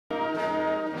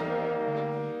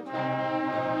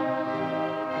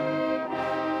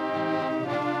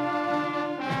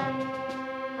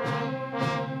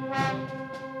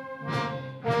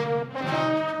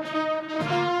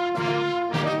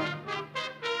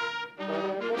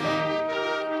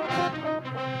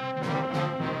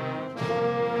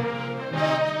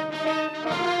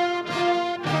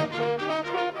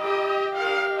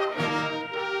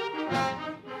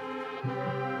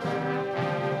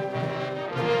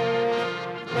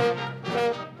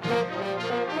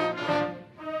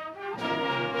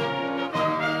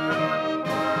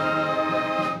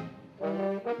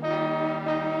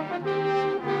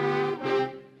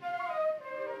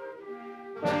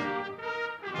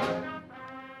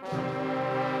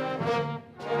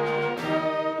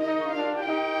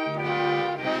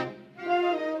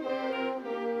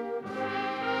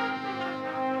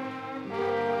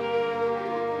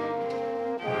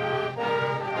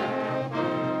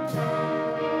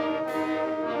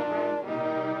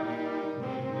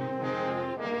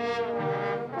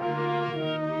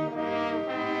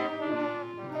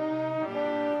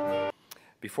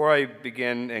Before I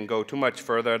begin and go too much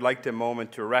further, I'd like to take a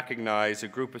moment to recognize a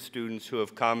group of students who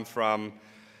have come from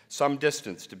some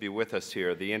distance to be with us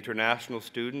here, the international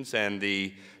students and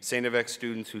the StFX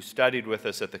students who studied with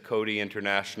us at the Coady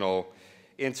International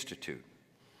Institute.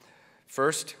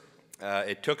 First,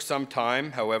 it took some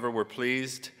time. However, we're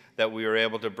pleased that we were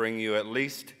able to bring you at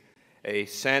least a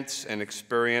sense and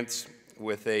experience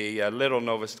with a little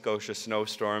Nova Scotia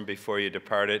snowstorm before you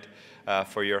departed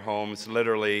for your homes,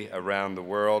 literally around the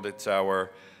world. It's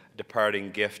our departing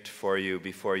gift for you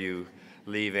before you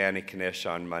leave Annikanish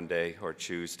on Monday or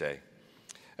Tuesday.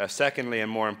 Secondly, and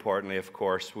more importantly, of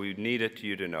course, we needed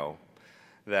you to know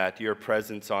that your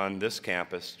presence on this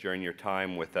campus during your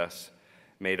time with us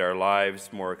made our lives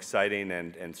more exciting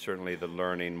and certainly the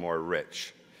learning more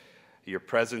rich. Your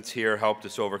presence here helped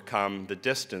us overcome the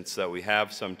distance that we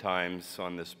have sometimes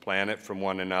on this planet from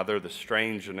one another, the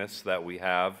strangeness that we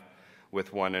have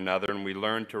with one another, and we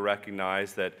learned to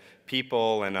recognize that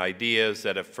people and ideas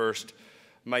that at first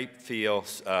might feel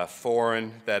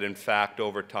foreign, that in fact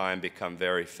over time become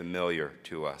very familiar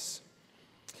to us.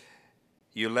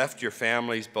 You left your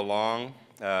families a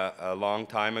long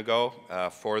time ago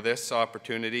for this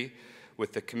opportunity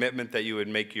with the commitment that you would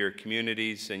make your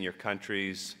communities and your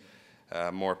countries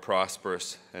more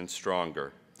prosperous and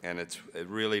stronger. And it's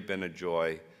really been a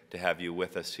joy to have you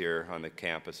with us here on the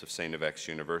campus of StFX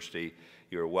University.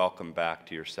 You're welcome back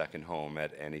to your second home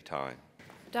at any time.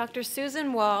 Dr.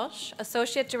 Susan Walsh,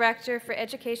 Associate Director for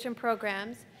Education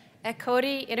Programs at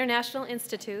Coady International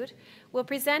Institute, will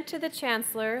present to the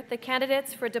Chancellor the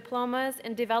candidates for diplomas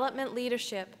in development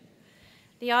leadership.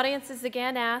 The audience is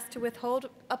again asked to withhold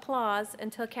applause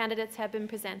until candidates have been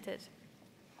presented.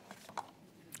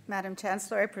 Madam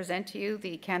Chancellor, I present to you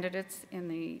the candidates in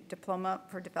the Diploma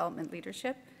for Development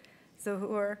Leadership.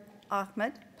 Zuhur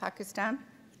Ahmed, Pakistan.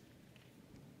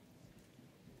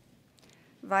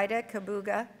 Vida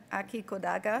Kabuga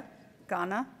Akikodaga,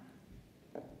 Ghana.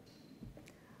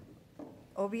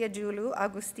 Obiajulu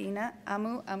Agustina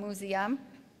Amu Amuziam,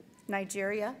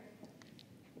 Nigeria.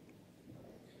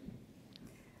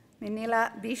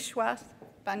 Minila Bishwath,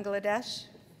 Bangladesh.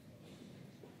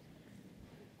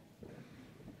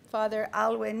 Father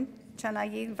Alwin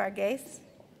Chanayi Varghese,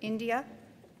 India.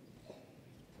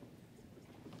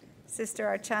 Sister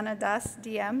Archana Das,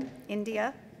 DM,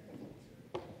 India.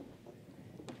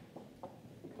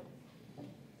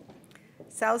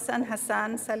 Sausan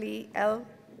Hassan Salih El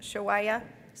Shawaya,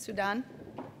 Sudan.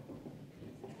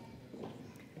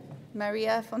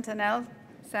 Maria Fontanelle,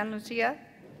 San Lucia.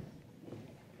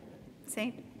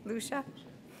 St. Lucia.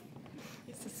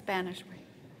 It's a Spanish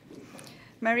word.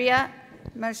 Maria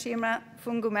Mashima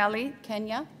Fungumeli,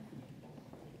 Kenya.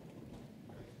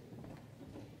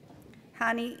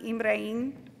 Hani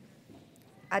Imrain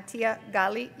Atia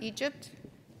Gali, Egypt.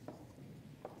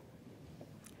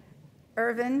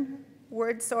 Irvin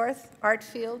Wordsworth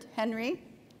Artfield Henry,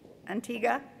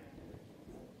 Antigua.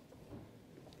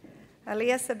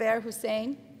 Alia Saber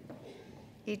Hussein,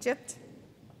 Egypt.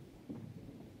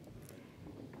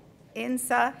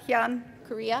 Insa Hyun,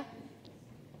 Korea.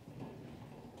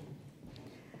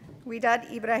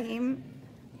 Widad Ibrahim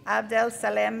Abdel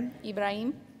Salem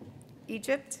Ibrahim,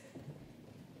 Egypt.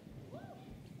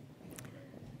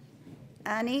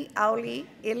 Ani Auli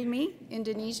Ilmi,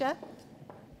 Indonesia.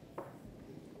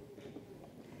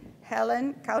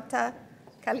 Helen Kauta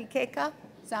Kalikeka,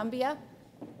 Zambia.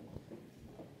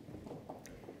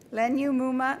 Lenyu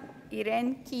Muma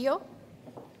Irene Kiyo,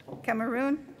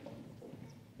 Cameroon.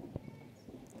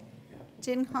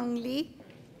 Jin Hong Lee,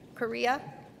 Korea.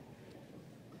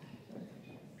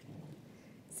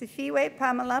 Sifiwe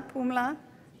Pamela Pumla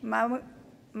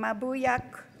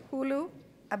Mabuyak Hulu,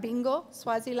 Abingo,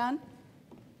 Swaziland.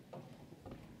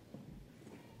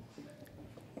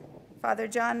 Father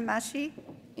John Mashi,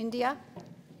 India.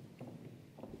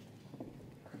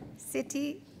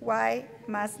 Siti Y.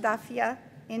 Masdafia,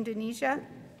 Indonesia.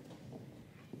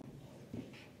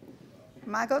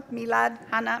 Magot Milad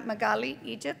Hana Magali,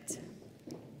 Egypt.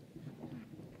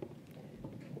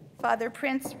 Father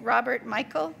Prince Robert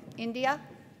Michael, India.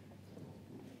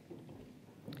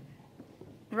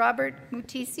 Robert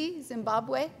Mutisi,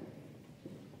 Zimbabwe.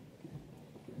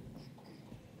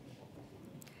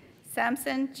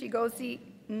 Samson Chigozi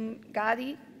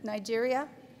Ngadi, Nigeria.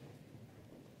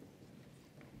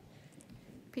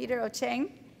 Peter Ocheng,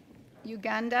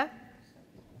 Uganda.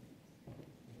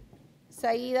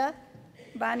 Saida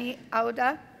Bani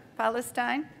Auda,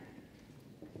 Palestine.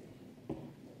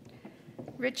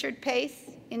 Richard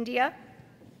Pace, India.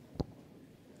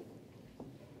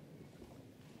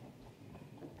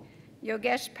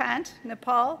 Yogesh Pant,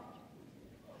 Nepal.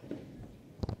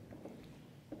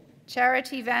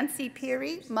 Charity Vansi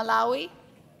Piri, Malawi.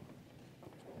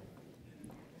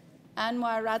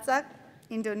 Anwar Razak,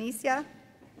 Indonesia.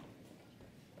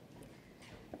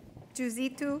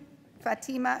 Juzitu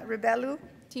Fatima Rebelu,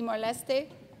 Timor-Leste.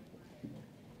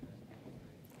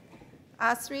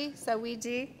 Asri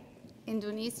Sawiji,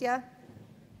 Indonesia.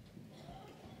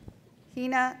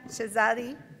 Hina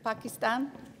Shahzadi, Pakistan.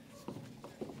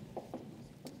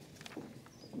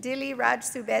 Dili Raj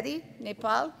Subedi,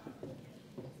 Nepal.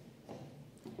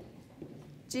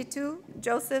 Jitu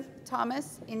Joseph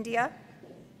Thomas, India.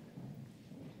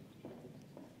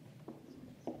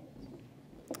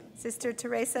 Sister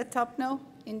Teresa Topno,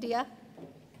 India.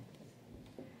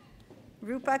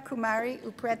 Rupa Kumari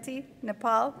Upreti,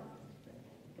 Nepal.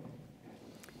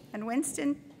 And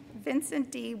Vincent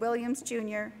D. Williams,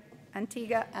 Jr.,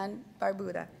 Antigua and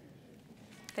Barbuda.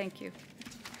 Thank you.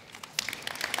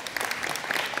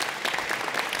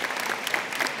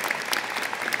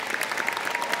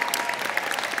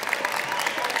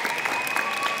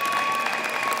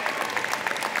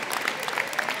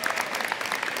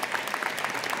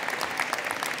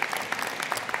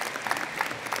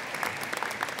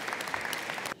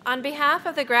 On behalf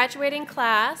of the graduating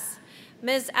class,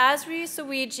 Ms. Asri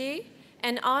Sawiji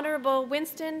and Honorable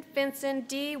Winston Vincent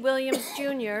D. Williams,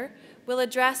 Jr. will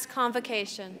address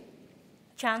convocation.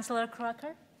 Chancellor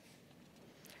Crocker,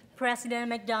 President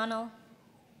MacDonald,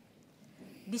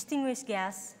 distinguished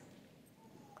guests,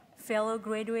 fellow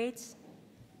graduates,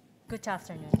 good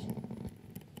afternoon.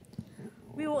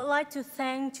 We would like to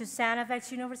thank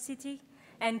StFX University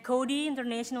and Coady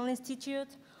International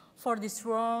Institute for this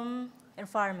warm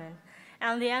environment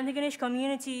and the Indigenous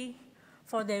community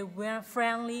for their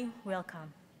friendly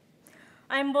welcome.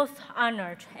 I'm both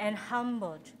honored and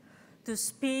humbled to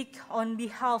speak on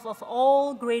behalf of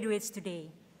all graduates today.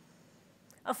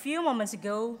 A few moments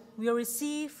ago, we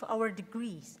received our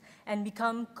degrees and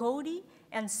become Coady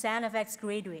and StFX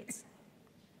graduates.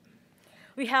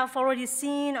 We have already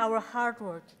seen our hard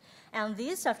work, and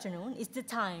this afternoon is the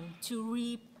time to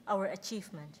reap our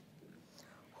achievement.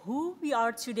 Who we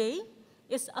are today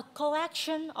is a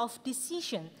collection of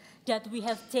decisions that we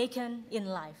have taken in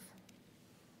life.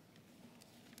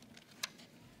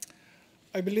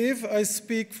 I believe I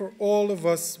speak for all of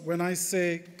us when I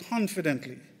say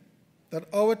confidently that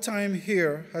our time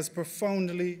here has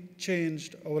profoundly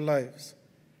changed our lives.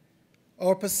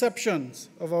 Our perceptions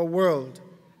of our world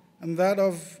and that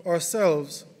of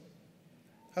ourselves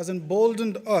has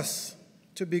emboldened us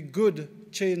to be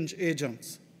good change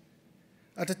agents.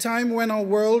 At a time when our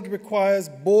world requires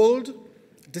bold,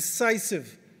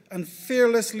 decisive, and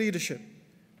fearless leadership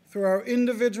through our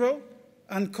individual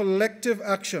and collective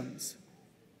actions,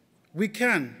 we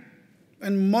can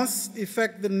and must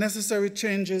effect the necessary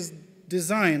changes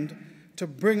designed to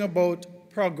bring about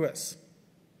progress.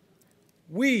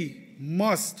 We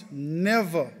must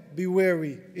never be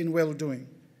weary in well-doing,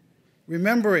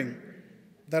 remembering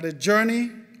that a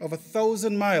journey of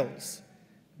 1,000 miles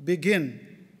begins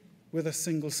with a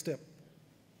single step.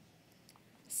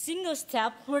 Single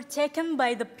steps were taken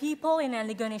by the people in the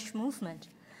Indigenous movement.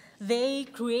 They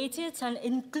created an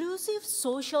inclusive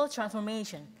social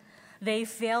transformation. They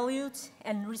valued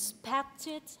and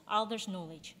respected others'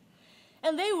 knowledge.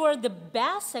 And they were the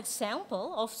best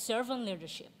example of servant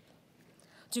leadership.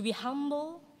 To be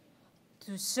humble,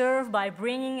 to serve by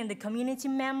bringing in the community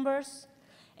members,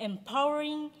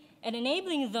 empowering and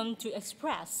enabling them to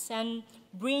express and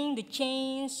bring the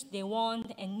change they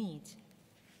want and need.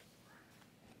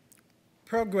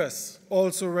 Progress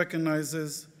also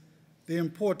recognizes the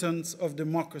importance of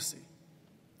democracy,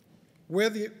 where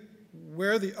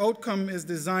the outcome is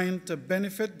designed to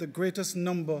benefit the greatest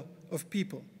number of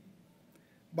people.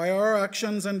 By our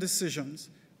actions and decisions,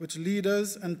 which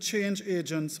leaders and change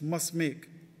agents must make.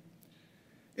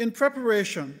 In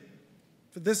preparation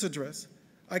for this address,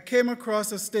 I came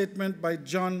across a statement by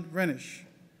John Renish,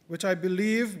 which I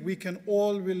believe we can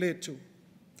all relate to.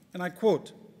 And I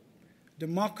quote,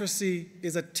 "Democracy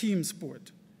is a team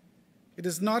sport. It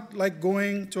is not like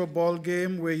going to a ball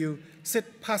game where you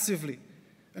sit passively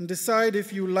and decide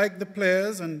if you like the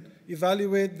players and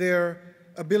evaluate their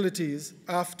abilities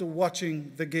after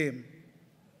watching the game.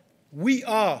 We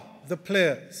are the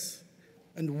players,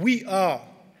 and we are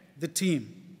the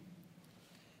team."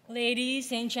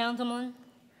 Ladies and gentlemen,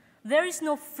 there is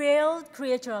no failed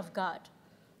creature of God.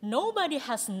 Nobody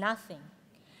has nothing.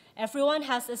 Everyone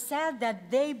has a set that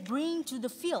they bring to the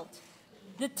field,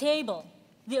 the table,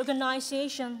 the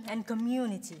organization, and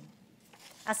community.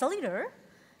 As a leader,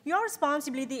 your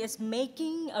responsibility is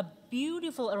making a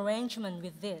beautiful arrangement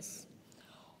with this.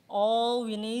 All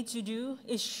we need to do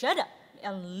is shut up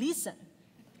and listen.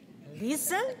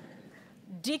 Listen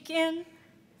dig in,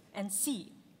 and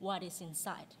see what is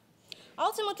inside.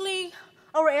 Ultimately,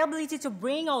 our ability to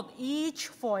bring out each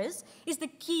voice is the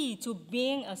key to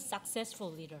being a successful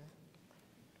leader.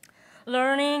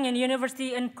 Learning in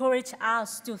university encourages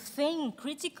us to think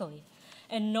critically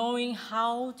and knowing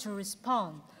how to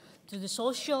respond to the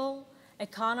social,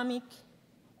 economic,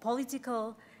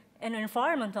 political, and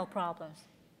environmental problems.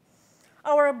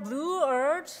 Our blue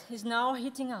earth is now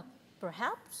heating up.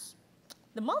 Perhaps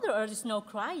the Mother Earth is now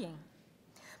crying.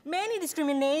 Many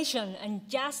discrimination,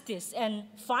 injustice, and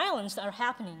violence are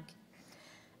happening.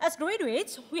 As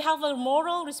graduates, we have a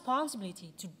moral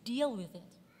responsibility to deal with it.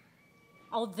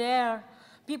 Out there,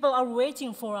 people are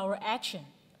waiting for our action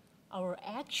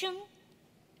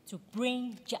to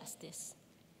bring justice.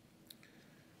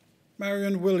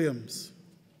 Marion Williams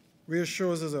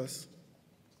reassures us,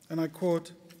 and I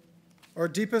quote, "Our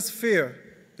deepest fear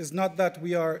is not that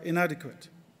we are inadequate,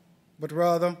 but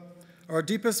rather our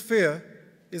deepest fear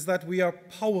is that we are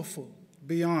powerful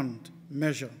beyond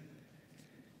measure.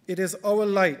 It is our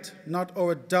light, not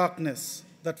our darkness,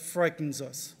 that frightens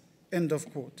us." End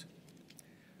of quote.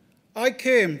 I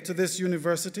came to this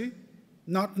university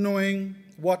not knowing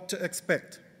what to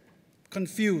expect,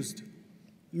 confused,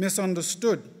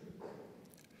 misunderstood.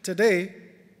 Today,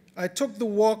 I took the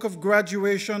walk of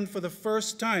graduation for the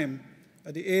first time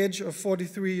at the age of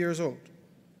 43 years old.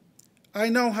 I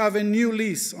now have a new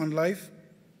lease on life,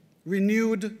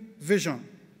 renewed vision,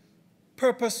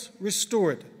 purpose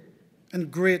restored, and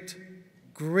great,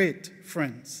 great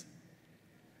friends.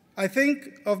 I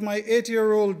think of my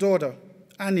 8-year-old daughter,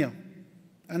 Anya,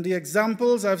 and the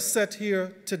examples I've set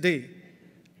here today,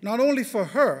 not only for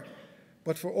her,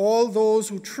 but for all those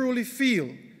who truly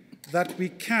feel that we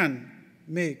can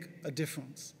make a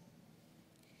difference.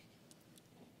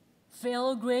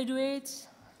 Fellow graduates,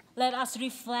 let us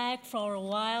reflect for a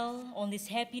while on this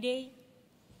happy day.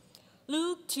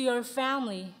 Look to your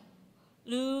family,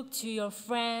 look to your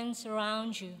friends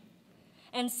around you,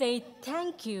 and say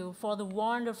thank you for the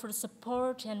wonderful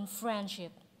support and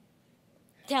friendship.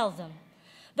 Tell them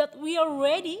that we are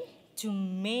ready to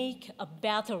make a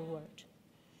better world.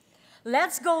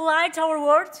 Let's go light our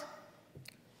world.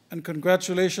 And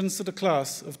congratulations to the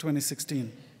class of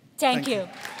 2016. Thank you.